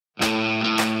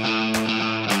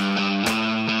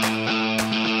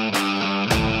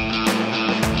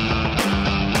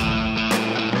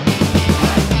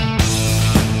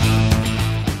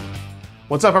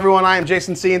What's up everyone, I am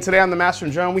Jason C, and today on the Master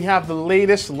and Drum we have the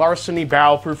latest Larceny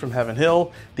Barrel Proof from Heaven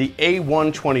Hill, the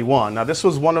A121. Now this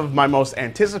was one of my most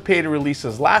anticipated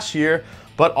releases last year,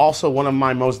 but also one of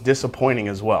my most disappointing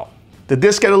as well. Did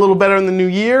this get a little better in the new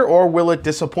year, or will it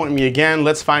disappoint me again?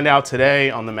 Let's find out today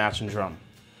on the Master and Drum.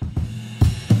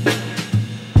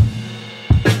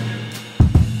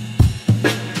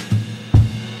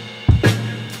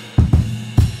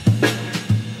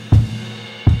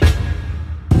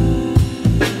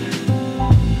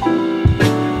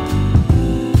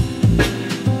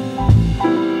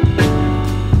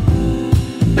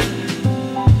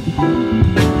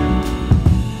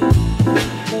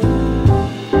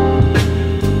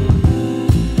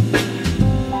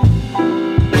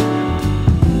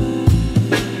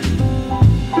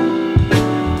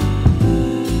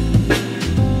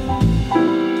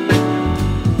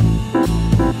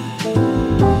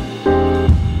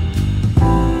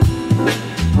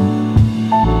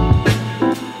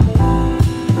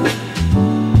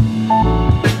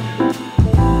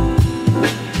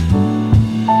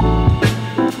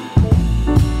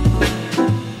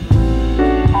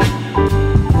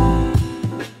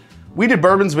 Wheated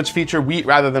bourbons, which feature wheat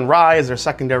rather than rye as their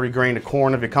secondary grain to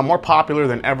corn, have become more popular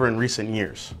than ever in recent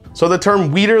years. So the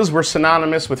term wheaters were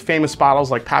synonymous with famous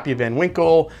bottles like Pappy Van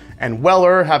Winkle and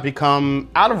Weller have become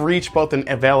out of reach both in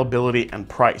availability and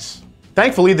price.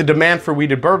 Thankfully, the demand for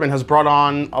wheated bourbon has brought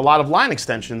on a lot of line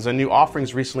extensions and new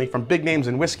offerings recently from big names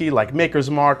in whiskey like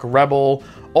Maker's Mark, Rebel,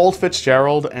 Old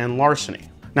Fitzgerald, and Larceny.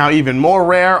 Now, even more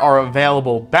rare are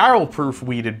available barrel-proof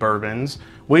wheated bourbons.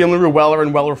 William LaRue Weller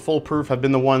and Weller Full Proof have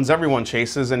been the ones everyone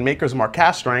chases, and Maker's Mark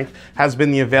Cask Strength has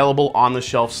been the available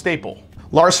on-the-shelf staple.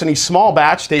 Larceny Small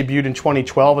Batch debuted in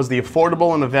 2012 as the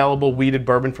affordable and available wheated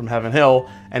bourbon from Heaven Hill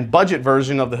and budget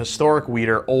version of the historic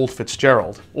wheater Old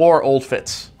Fitzgerald, or Old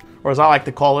Fitz, or as I like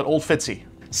to call it, Old Fitzy.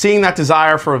 Seeing that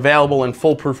desire for available and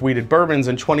full-proof wheated bourbons,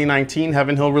 in 2019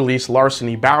 Heaven Hill released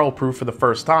Larceny Barrel Proof for the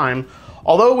first time,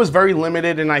 although it was very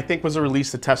limited and I think was a release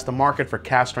to test the market for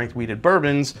cask strength wheated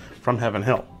bourbons from Heaven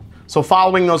Hill. So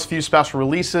following those few special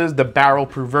releases, the barrel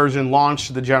proof version launched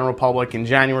to the general public in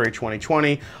January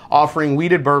 2020, offering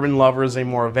wheated bourbon lovers a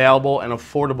more available and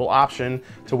affordable option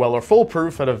to Weller Full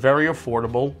Proof at a very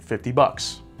affordable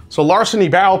 $50. So Larceny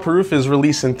Barrel Proof is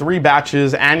released in 3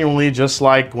 batches annually, just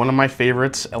like one of my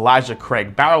favorites, Elijah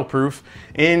Craig Barrel Proof,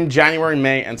 in January,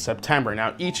 May, and September.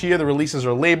 Now, each year the releases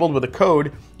are labeled with a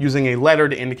code using a letter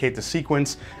to indicate the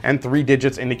sequence and 3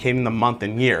 digits indicating the month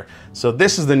and year. So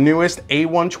this is the newest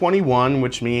A121,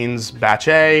 which means batch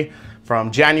A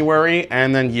from January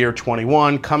and then year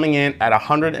 21, coming in at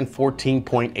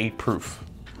 114.8 proof.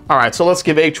 All right, so let's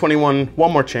give A21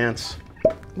 one more chance.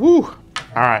 Woo! All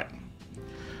right.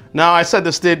 Now, I said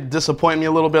this did disappoint me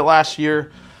a little bit last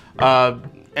year,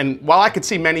 and while I could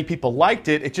see many people liked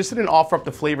it, it just didn't offer up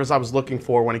the flavors I was looking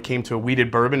for when it came to a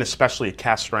wheated bourbon, especially at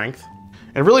cask strength.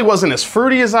 It really wasn't as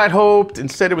fruity as I'd hoped.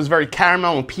 Instead, it was very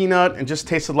caramel and peanut and just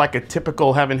tasted like a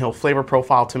typical Heaven Hill flavor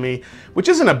profile to me, which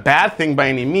isn't a bad thing by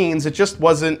any means. It just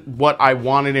wasn't what I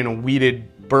wanted in a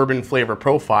wheated bourbon flavor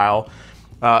profile,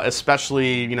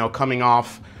 especially, you know, coming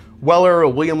off Weller or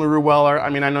William LaRue Weller.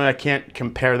 I mean, I know I can't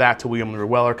compare that to William LaRue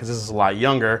Weller because this is a lot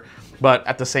younger, but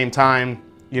at the same time,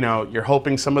 you know, you're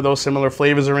hoping some of those similar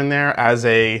flavors are in there as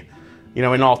a, you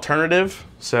know, an alternative.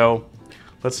 So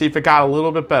let's see if it got a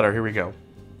little bit better. Here we go.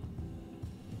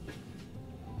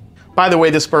 By the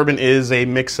way, this bourbon is a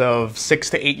mix of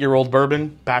 6 to 8 year old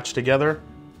bourbon batched together.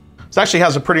 This actually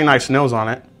has a pretty nice nose on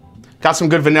it. Got some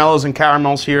good vanillas and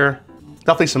caramels here.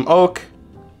 Definitely some oak.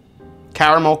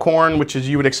 Caramel corn, which is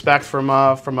you would expect from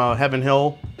a Heaven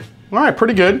Hill. All right,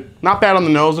 pretty good. Not bad on the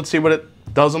nose. Let's see what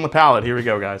it does on the palate. Here we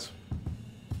go, guys.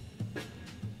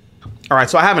 All right,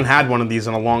 so I haven't had one of these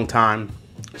in a long time.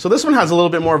 So this one has a little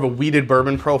bit more of a wheated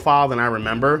bourbon profile than I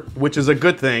remember, which is a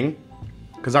good thing,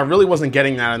 because I really wasn't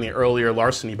getting that in the earlier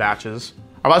Larceny batches.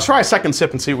 All right, let's try a second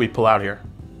sip and see what we pull out here.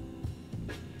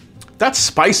 That's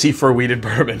spicy for a wheated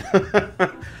bourbon.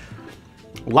 A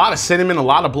lot of cinnamon, a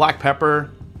lot of black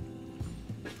pepper.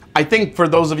 I think for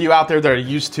those of you out there that are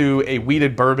used to a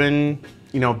wheated bourbon,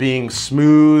 you know, being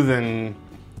smooth and,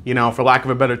 you know, for lack of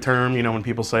a better term, you know, when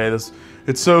people say this,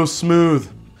 it's so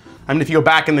smooth. I mean, if you go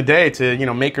back in the day to, you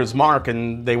know, Maker's Mark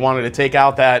and they wanted to take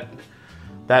out that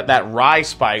rye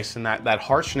spice and that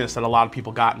harshness that a lot of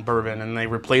people got in bourbon, and they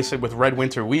replace it with red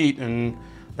winter wheat, and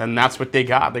then that's what they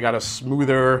got. They got a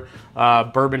smoother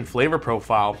bourbon flavor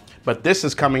profile. But this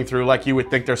is coming through like you would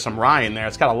think there's some rye in there.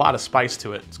 It's got a lot of spice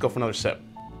to it. Let's go for another sip.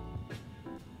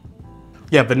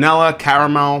 Yeah, vanilla,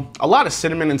 caramel, a lot of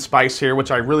cinnamon and spice here,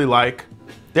 which I really like.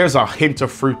 There's a hint of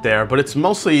fruit there, but it's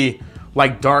mostly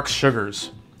like dark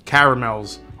sugars.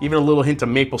 caramels, even a little hint of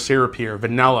maple syrup here,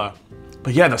 vanilla.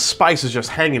 But yeah, the spice is just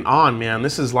hanging on, man.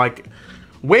 This is like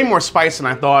way more spice than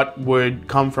I thought would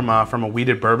come from a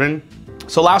wheated bourbon.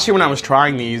 So last year when I was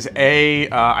trying these,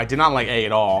 I did not like A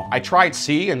at all. I tried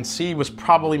C, and C was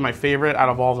probably my favorite out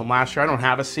of all of them last year. I don't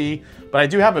have a C, but I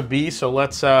do have a B, so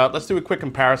let's do a quick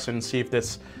comparison and see if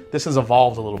this has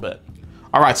evolved a little bit.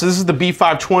 All right, so this is the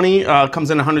B520,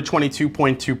 comes in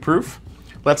 122.2 proof.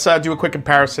 Let's do a quick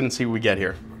comparison and see what we get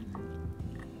here.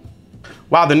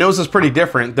 Wow, the nose is pretty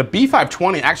different. The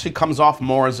B520 actually comes off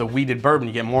more as a wheated bourbon.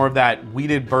 You get more of that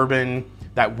wheated bourbon,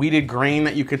 that wheated grain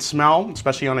that you could smell,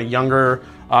 especially on a younger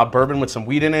bourbon with some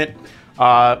wheat in it.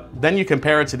 Then you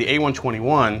compare it to the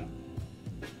A121,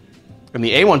 and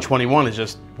the A121 is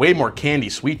just way more candy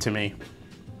sweet to me.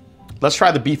 Let's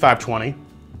try the B520.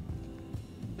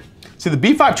 See, the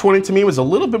B520 to me was a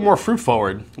little bit more fruit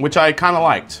forward, which I kind of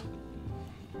liked.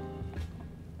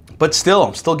 But still,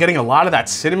 I'm still getting a lot of that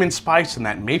cinnamon spice and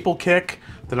that maple kick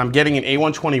that I'm getting in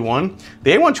A121.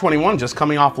 The A121 just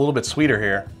coming off a little bit sweeter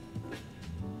here.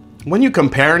 When you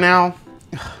compare now,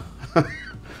 the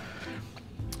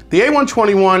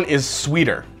A121 is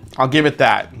sweeter. I'll give it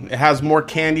that. It has more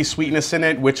candy sweetness in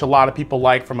it, which a lot of people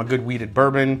like from a good wheated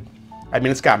bourbon. I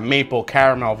mean, it's got maple,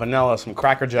 caramel, vanilla, some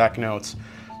Cracker Jack notes,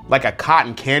 like a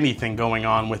cotton candy thing going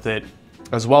on with it,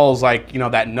 as well as like, you know,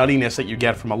 that nuttiness that you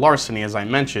get from a Larceny, as I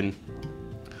mentioned.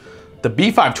 The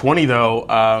B520 though,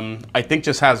 I think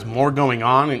just has more going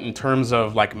on in terms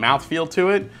of like mouthfeel to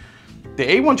it. The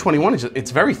A121 is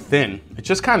it's very thin. It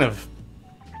just kind of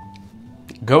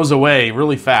goes away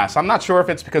really fast. I'm not sure if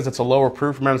it's because it's a lower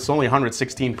proof. Remember, it's only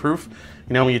 116 proof.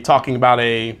 You know, when you're talking about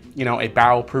a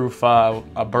barrel proof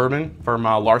a bourbon from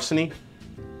Larceny.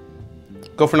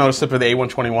 Go for another sip of the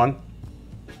A121.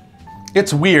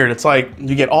 It's weird. It's like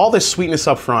you get all this sweetness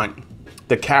up front.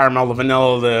 The caramel, the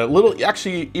vanilla, the little,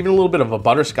 actually even a little bit of a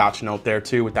butterscotch note there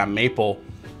too with that maple.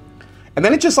 And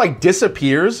then it just like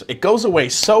disappears. It goes away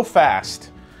so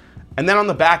fast. And then on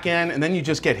the back end, and then you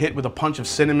just get hit with a punch of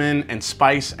cinnamon and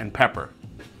spice and pepper.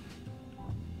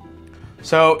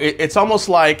 So it's almost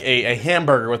like a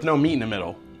hamburger with no meat in the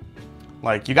middle.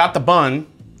 Like you got the bun,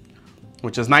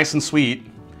 which is nice and sweet,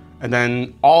 and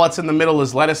then all that's in the middle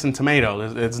is lettuce and tomato.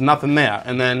 There's nothing there.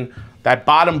 And then that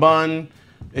bottom bun,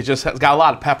 it just has got a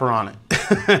lot of pepper on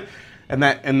it.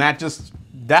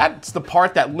 That's the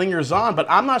part that lingers on, but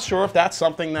I'm not sure if that's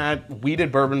something that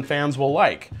wheated bourbon fans will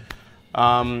like.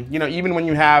 You know, even when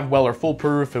you have Weller Full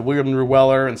Proof and William Rue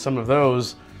Weller and some of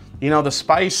those, you know, the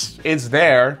spice is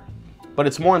there, but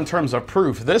it's more in terms of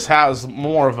proof. This has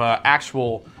more of a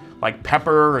actual like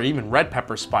pepper or even red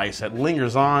pepper spice that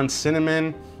lingers on,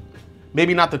 cinnamon.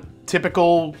 Maybe not the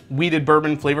typical wheated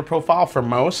bourbon flavor profile for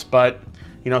most, but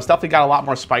you know, it's definitely got a lot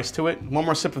more spice to it. One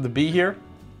more sip of the B here,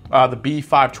 the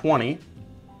B520.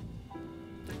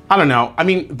 I don't know. I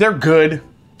mean, they're good.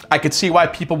 I could see why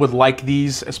people would like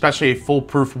these, especially a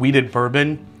full-proof wheated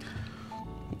bourbon.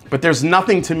 But there's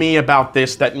nothing to me about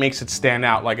this that makes it stand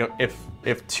out. Like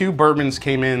if two bourbons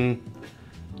came in,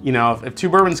 you know, if two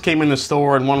bourbons came in the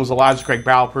store and one was Elijah Craig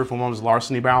Barrel Proof and one was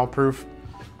Larceny Barrel Proof,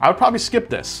 I would probably skip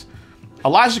this.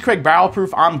 Elijah Craig Barrel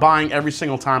Proof, I'm buying every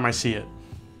single time I see it.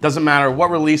 Doesn't matter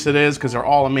what release it is, because they're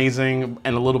all amazing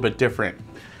and a little bit different.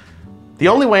 The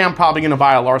only way I'm probably gonna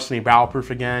buy a Larceny Barrel Proof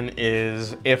again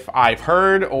is if I've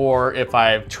heard or if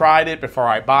I've tried it before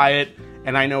I buy it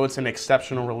and I know it's an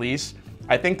exceptional release.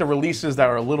 I think the releases that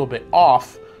are a little bit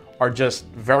off are just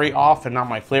very off and not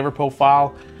my flavor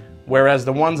profile, whereas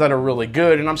the ones that are really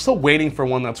good, and I'm still waiting for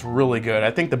one that's really good. I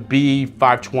think the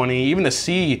B520, even the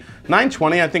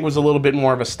C920, I think was a little bit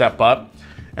more of a step up.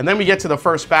 And then we get to the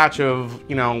first batch of,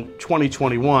 you know,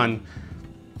 2021.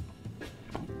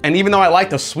 And even though I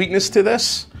like the sweetness to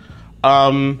this,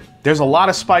 there's a lot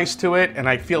of spice to it, and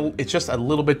I feel it's just a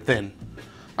little bit thin.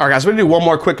 All right, guys, we're gonna do one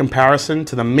more quick comparison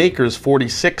to the Maker's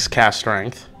 46 cask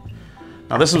strength.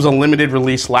 Now, this was a limited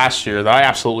release last year that I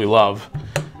absolutely love,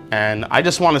 and I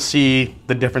just wanna see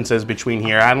the differences between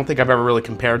here. I don't think I've ever really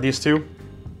compared these two.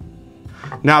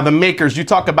 Now, the Makers, you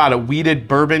talk about a wheated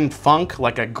bourbon funk,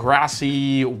 like a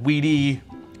grassy, weedy,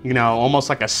 you know, almost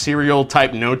like a cereal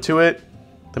type note to it.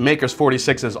 The Maker's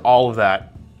 46 is all of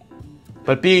that.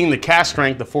 But being the cask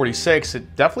strength, the 46,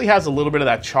 it definitely has a little bit of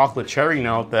that chocolate cherry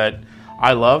note that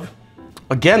I love.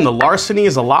 Again, the Larceny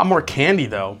is a lot more candy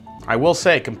though. I will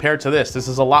say, compared to this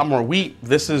is a lot more wheat.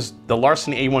 The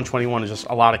Larceny A121 is just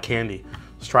a lot of candy.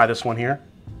 Let's try this one here.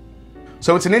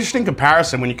 So it's an interesting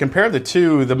comparison. When you compare the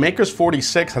two, the Maker's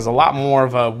 46 has a lot more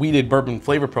of a wheated bourbon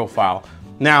flavor profile.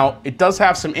 Now, it does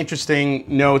have some interesting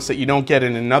notes that you don't get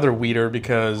in another wheater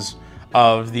because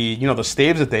of the, you know, the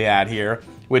staves that they add here,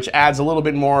 which adds a little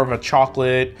bit more of a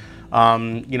chocolate,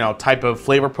 you know, type of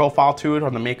flavor profile to it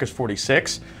on the Maker's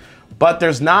 46. But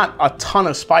there's not a ton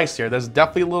of spice here. There's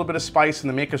definitely a little bit of spice in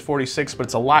the Maker's 46, but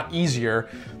it's a lot easier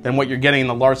than what you're getting in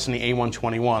the Larceny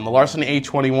A121. The Larceny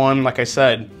A21, like I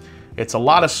said, it's a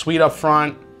lot of sweet up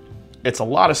front, it's a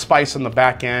lot of spice on the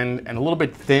back end, and a little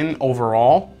bit thin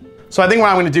overall. So I think what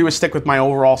I'm gonna do is stick with my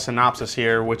overall synopsis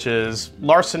here, which is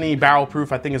Larceny Barrel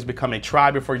Proof, I think, has become a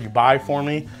try before you buy for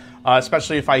me,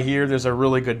 especially if I hear there's a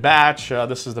really good batch.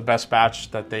 This is the best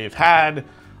batch that they've had.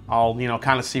 I'll, you know,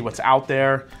 kind of see what's out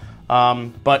there.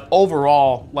 But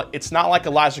overall, it's not like a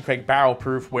Elijah Craig Barrel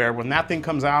Proof where when that thing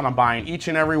comes out, I'm buying each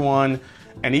and every one.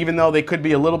 And even though they could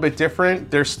be a little bit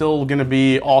different, they're still gonna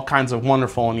be all kinds of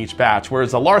wonderful in each batch.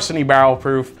 Whereas the Larceny Barrel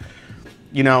Proof,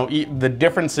 you know, the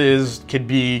differences could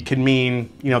mean,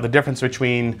 you know, the difference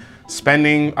between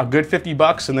spending a good 50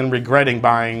 bucks and then regretting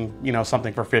buying, you know,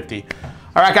 something for 50.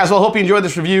 All right, guys, well, hope you enjoyed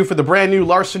this review for the brand new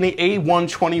Larceny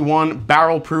A121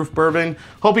 Barrel Proof Bourbon.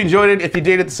 Hope you enjoyed it. If you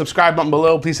did, hit the subscribe button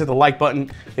below. Please hit the like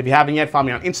button. If you haven't yet, follow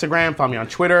me on Instagram, follow me on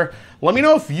Twitter. Let me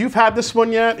know if you've had this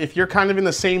one yet, if you're kind of in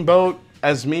the same boat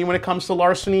as me when it comes to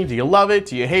Larceny. Do you love it?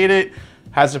 Do you hate it?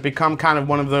 Has it become kind of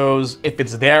one of those, if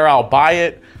it's there, I'll buy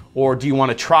it? Or do you want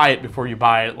to try it before you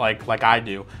buy it like I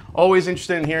do? Always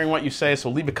interested in hearing what you say, so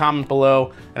leave a comment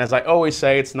below. And as I always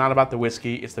say, it's not about the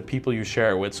whiskey, it's the people you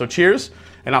share it with. So cheers,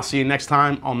 and I'll see you next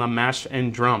time on The Mash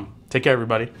and Drum. Take care,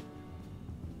 everybody.